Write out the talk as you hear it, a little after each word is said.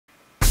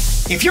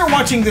If you're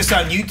watching this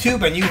on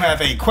YouTube and you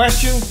have a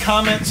question,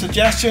 comment,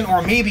 suggestion,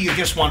 or maybe you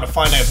just want to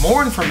find out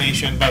more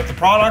information about the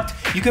product,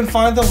 you can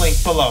find the link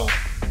below.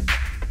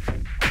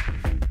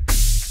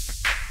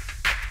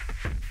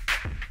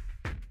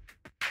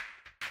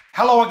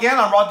 Hello again,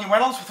 I'm Rodney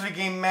Reynolds with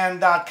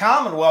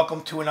 3GameMan.com and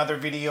welcome to another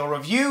video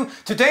review.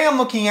 Today I'm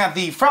looking at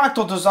the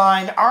Fractal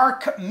Design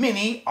Arc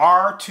Mini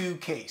R2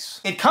 case.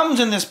 It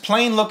comes in this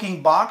plain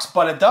looking box,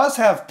 but it does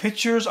have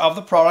pictures of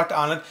the product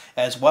on it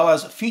as well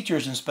as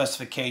features and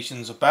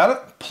specifications about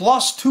it,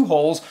 plus two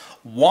holes,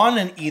 one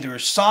in either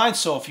side,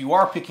 so if you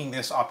are picking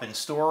this up in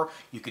store,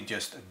 you can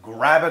just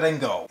grab it and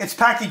go. It's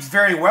packaged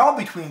very well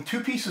between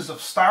two pieces of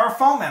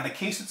styrofoam, and the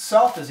case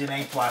itself is in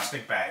a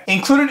plastic bag.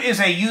 Included is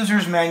a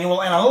user's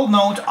manual and a little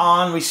note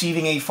on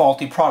receiving a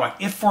faulty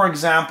product. If, for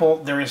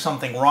example, there is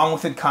something wrong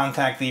with it,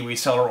 contact the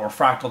reseller or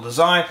Fractal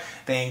Design.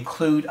 They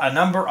include a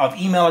number of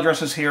email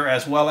addresses here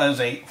as well as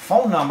a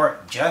phone number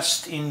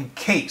just in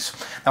case.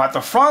 Now at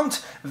the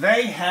front,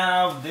 they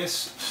have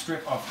this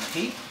strip of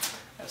tape.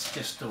 That's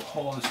just to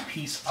hold this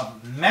piece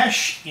of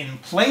mesh in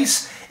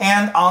place,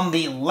 and on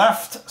the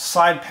left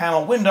side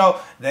panel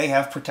window they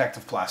have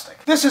protective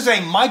plastic. This is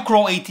a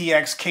micro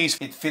ATX case.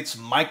 It fits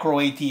micro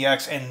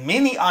ATX and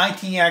mini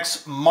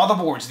ITX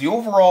motherboards. The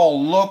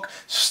overall look,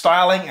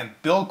 styling, and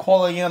build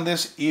quality on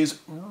this is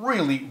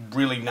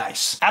really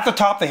nice. At the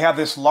top they have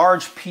this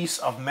large piece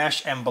of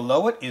mesh, and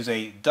below it is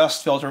a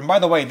dust filter. And by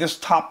the way, this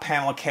top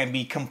panel can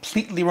be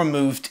completely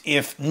removed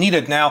if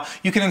needed. Now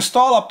you can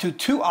install up to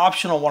two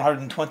optional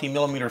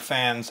 120mm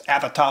fans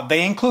at the top.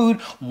 They include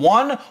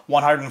one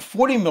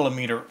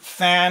 140mm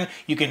fan.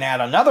 You can add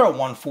another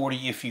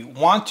 140 if you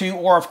want to,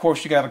 or of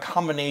course you got a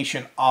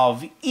combination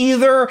of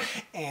either.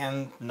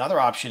 And another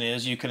option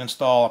is you can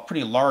install a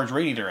pretty large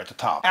radiator at the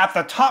top. At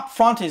the top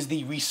front is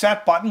the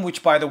reset button,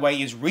 which by the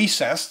way is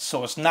recessed,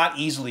 so it's not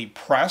easily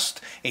pressed.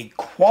 A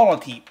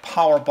quality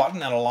power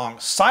button, and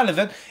alongside of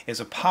it is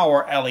a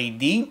power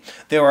LED.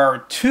 There are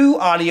two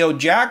audio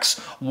jacks.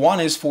 One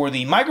is for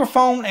the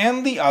microphone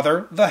and the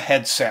other the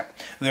headset.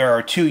 There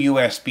are two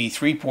USB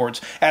 3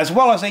 ports, as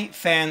well as a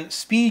fan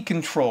speed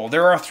control.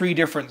 There are three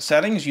different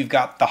settings. You've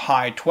got the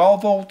high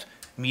 12 volt,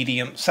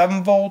 medium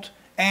 7 volt,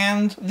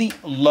 and the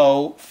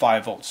low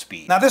 5 volt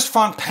speed. Now this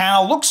front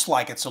panel looks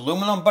like it's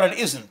aluminum, but it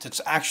isn't. It's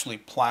actually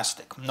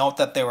plastic. Note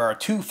that there are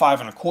two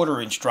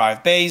 5¼ inch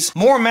drive bays,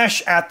 more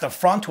mesh at the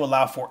front to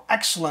allow for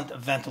excellent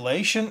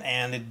ventilation,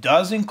 and it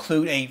does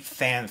include a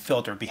fan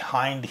filter.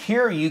 Behind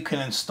here you can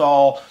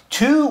install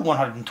two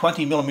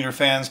 120mm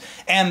fans,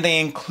 and they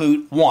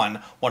include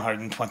one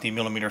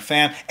 120mm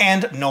fan,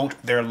 and note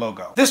their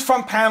logo. This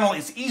front panel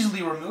is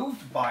easily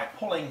removed by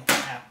pulling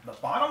at the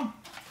bottom.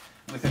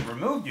 With it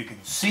removed, you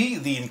can see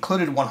the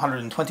included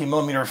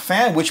 120mm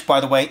fan, which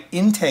by the way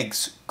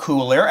intakes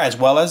cool air, as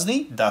well as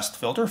the dust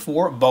filter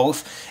for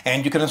both,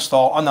 and you can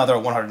install another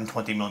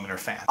 120mm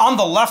fan. On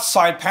the left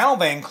side panel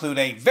they include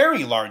a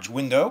very large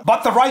window,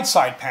 but the right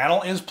side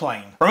panel is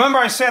plain. Remember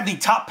I said the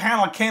top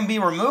panel can be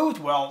removed?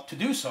 Well, to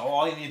do so,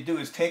 all you need to do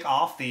is take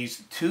off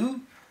these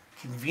two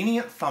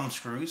convenient thumb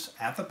screws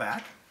at the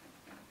back,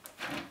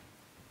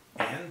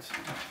 and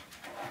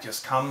it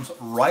just comes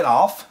right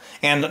off.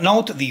 And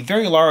note the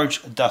very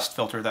large dust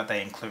filter that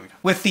they include.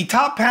 With the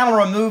top panel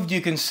removed, you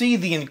can see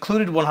the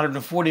included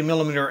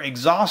 140mm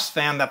exhaust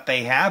fan that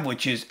they have,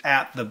 which is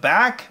at the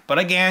back. But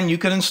again, you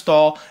can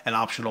install an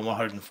optional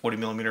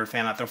 140mm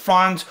fan at the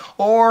front,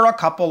 or a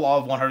couple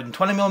of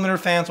 120mm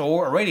fans,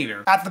 or a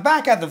radiator. At the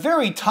back, at the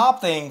very top,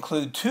 they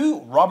include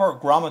two rubber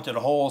grommeted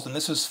holes, and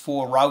this is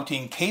for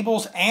routing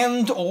cables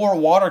and or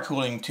water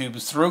cooling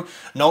tubes through.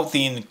 Note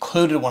the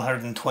included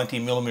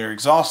 120mm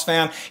exhaust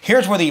fan.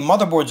 Here's where the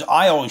motherboard's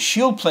I/O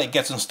shield plate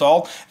gets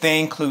installed. They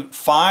include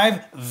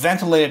 5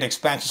 ventilated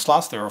expansion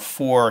slots. There are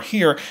 4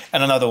 here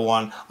and another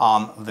one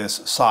on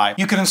this side.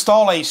 You can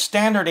install a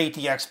standard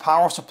ATX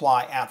power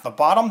supply at the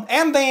bottom,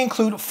 and they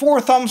include 4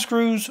 thumb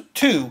screws,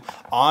 2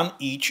 on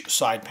each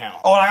side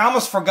panel. Oh, and I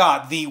almost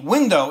forgot, the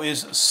window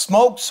is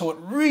smoked, so it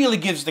really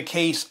gives the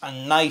case a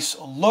nice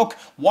look.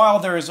 While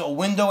there is a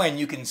window and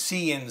you can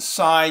see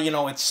inside, you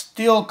know, it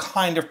still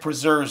kind of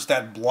preserves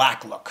that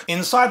black look.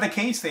 Inside the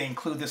case they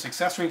include this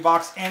accessory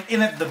box, and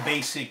in it the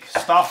basic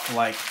stuff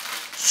like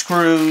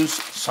screws,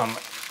 some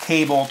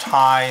cable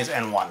ties,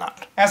 and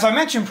whatnot. As I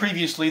mentioned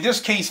previously,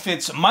 this case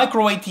fits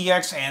micro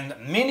ATX and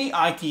mini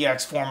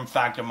ITX form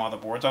factor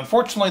motherboards.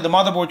 Unfortunately, the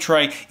motherboard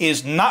tray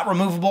is not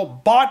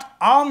removable, but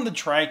on the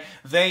tray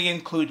they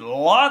include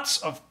lots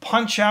of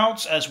punch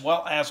outs as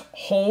well as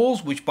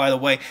holes, which by the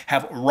way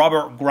have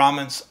rubber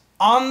grommets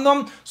on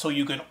them, so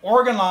you can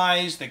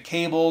organize the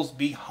cables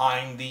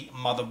behind the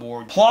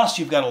motherboard. Plus,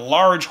 you've got a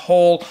large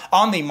hole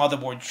on the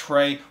motherboard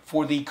tray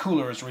for the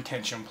cooler's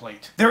retention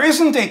plate. There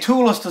isn't a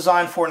toolless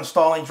design for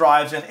installing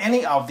drives in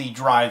any of the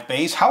drive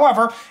bays.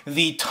 However,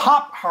 the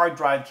top hard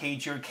drive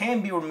cage here can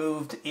be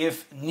removed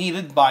if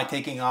needed by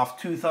taking off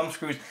 2 thumb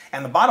screws,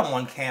 and the bottom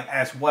one can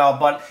as well,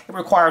 but it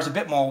requires a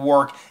bit more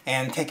work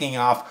and taking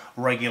off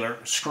regular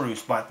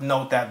screws. But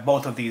note that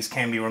both of these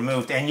can be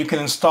removed, and you can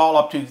install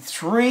up to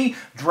 3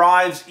 drives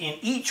drives in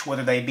each,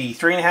 whether they be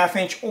 3.5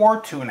 inch or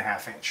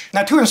 2.5 inch.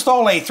 Now to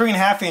install a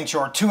 3.5 inch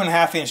or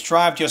 2.5 inch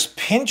drive, just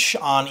pinch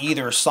on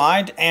either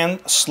side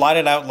and slide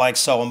it out like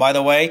so. And by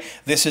the way,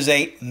 this is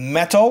a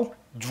metal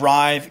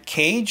drive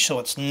cage, so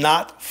it's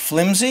not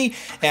flimsy,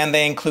 and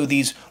they include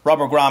these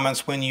rubber grommets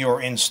when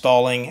you're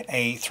installing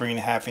a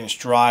 3.5 inch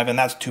drive, and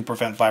that's to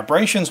prevent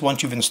vibrations.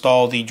 Once you've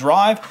installed the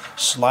drive,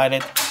 slide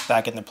it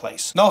back into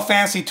place. No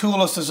fancy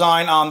toolless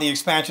design on the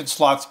expansion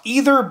slots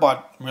either,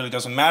 but really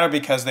doesn't matter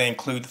because they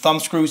include thumb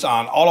screws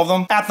on all of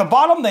them. At the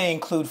bottom, they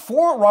include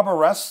 4 rubber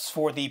rests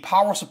for the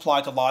power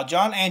supply to lodge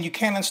on, and you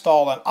can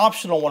install an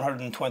optional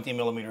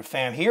 120mm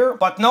fan here.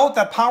 But note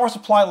that power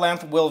supply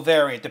length will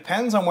vary. It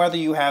depends on whether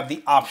you have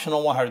the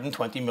optional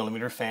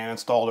 120mm fan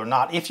installed or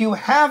not. If you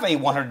have a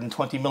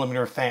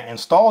 120mm fan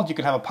installed, you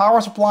can have a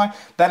power supply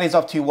that is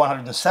up to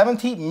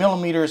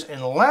 170mm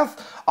in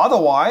length.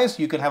 Otherwise,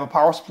 you can have a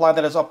power supply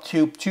that is up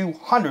to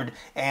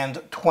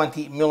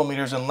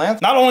 220mm in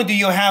length. Not only do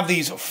you have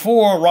these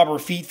 4 rubber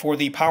feet for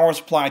the power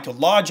supply to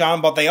lodge on,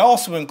 but they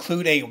also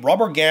include a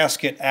rubber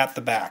gasket at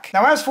the back.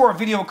 Now, as for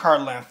video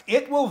card length,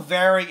 it will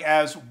vary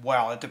as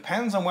well. It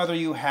depends on whether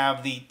you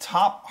have the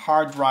top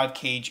hard drive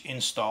cage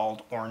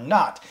installed or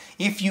not.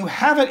 If you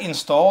have it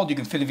installed, you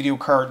can fit a video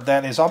card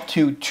that is up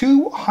to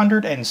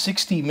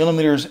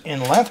 260mm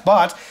in length,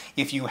 but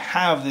if you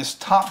have this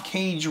top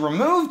cage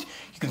removed,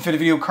 you can fit a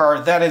video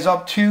card that is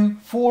up to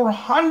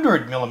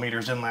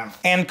 400mm in length.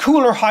 And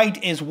cooler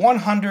height is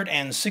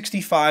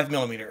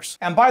 165mm.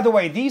 And by the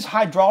way, these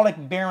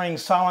hydraulic bearing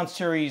Silent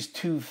Series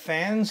 2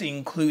 fans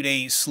include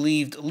a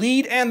sleeved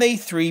lead and a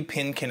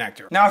 3-pin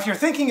connector. Now, if you're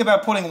thinking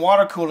about putting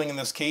water cooling in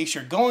this case,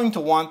 you're going to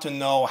want to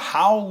know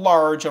how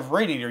large of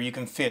radiator you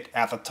can fit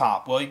at the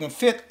top. Well, you can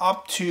fit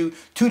up to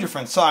 2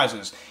 different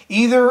sizes,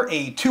 either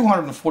a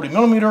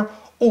 240mm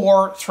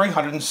or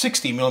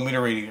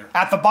 360mm radiator.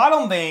 At the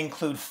bottom, they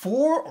include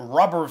 4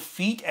 rubber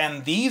feet,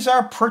 and these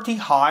are pretty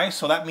high,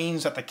 so that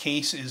means that the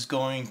case is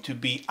going to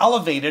be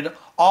elevated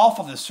off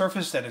of the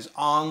surface that is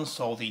on,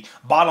 so the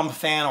bottom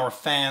fan or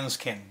fans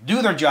can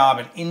do their job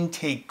and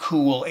intake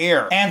cool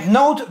air. And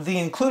note the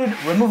included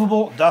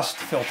removable dust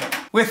filter.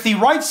 With the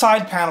right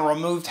side panel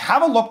removed,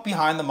 have a look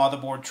behind the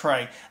motherboard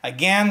tray.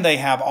 Again, they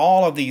have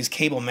all of these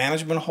cable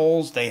management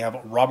holes. They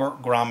have rubber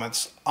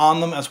grommets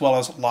on them, as well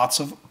as lots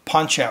of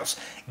punch outs.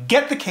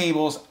 Get the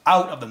cables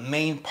out of the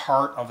main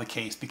part of the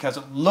case because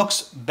it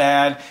looks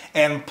bad,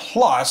 and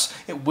plus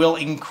it will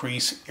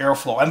increase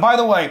airflow. And by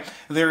the way,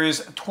 there is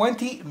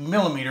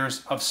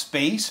 20mm of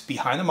space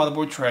behind the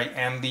motherboard tray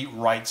and the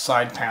right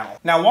side panel.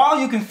 Now, while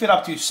you can fit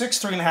up to 6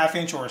 3.5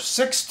 inch or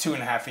 6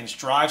 2.5 inch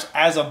drives,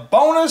 as a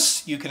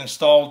bonus, you can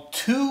install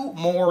 2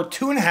 more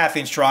 2.5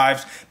 inch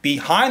drives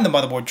behind the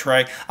motherboard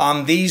tray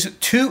on these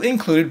 2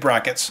 included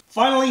brackets.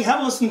 Finally,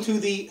 have a listen to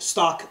the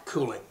stock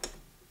cooling.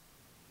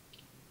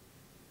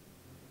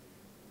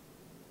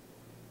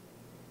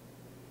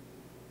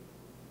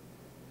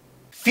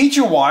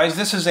 Feature-wise,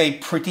 this is a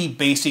pretty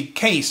basic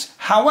case.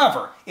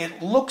 However,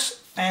 it looks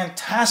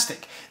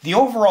fantastic. The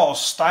overall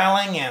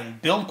styling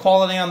and build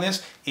quality on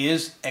this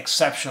is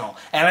exceptional,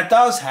 and it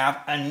does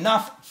have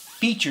enough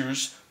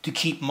features to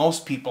keep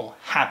most people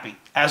happy.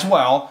 As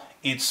well,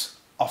 it's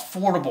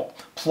affordable.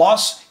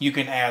 Plus, you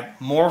can add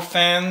more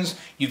fans.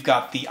 You've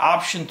got the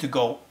option to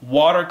go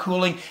water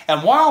cooling.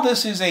 And while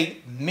this is a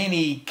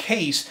mini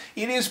case,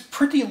 it is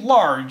pretty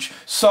large.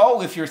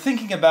 So if you're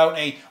thinking about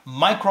a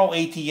micro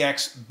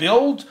ATX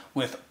build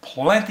with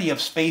plenty of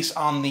space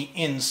on the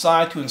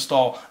inside to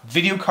install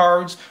video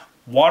cards,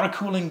 water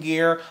cooling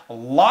gear,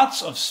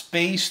 lots of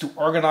space to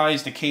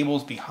organize the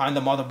cables behind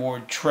the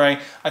motherboard tray,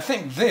 I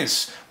think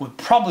this would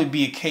probably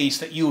be a case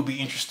that you would be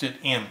interested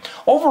in.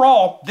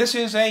 Overall, this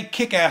is a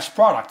kick-ass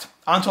product.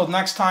 Until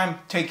next time,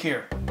 take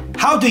care.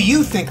 How do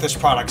you think this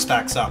product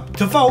stacks up?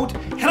 To vote,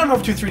 head on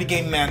over to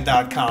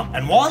 3dgameman.com,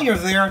 and while you're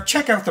there,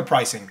 check out the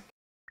pricing.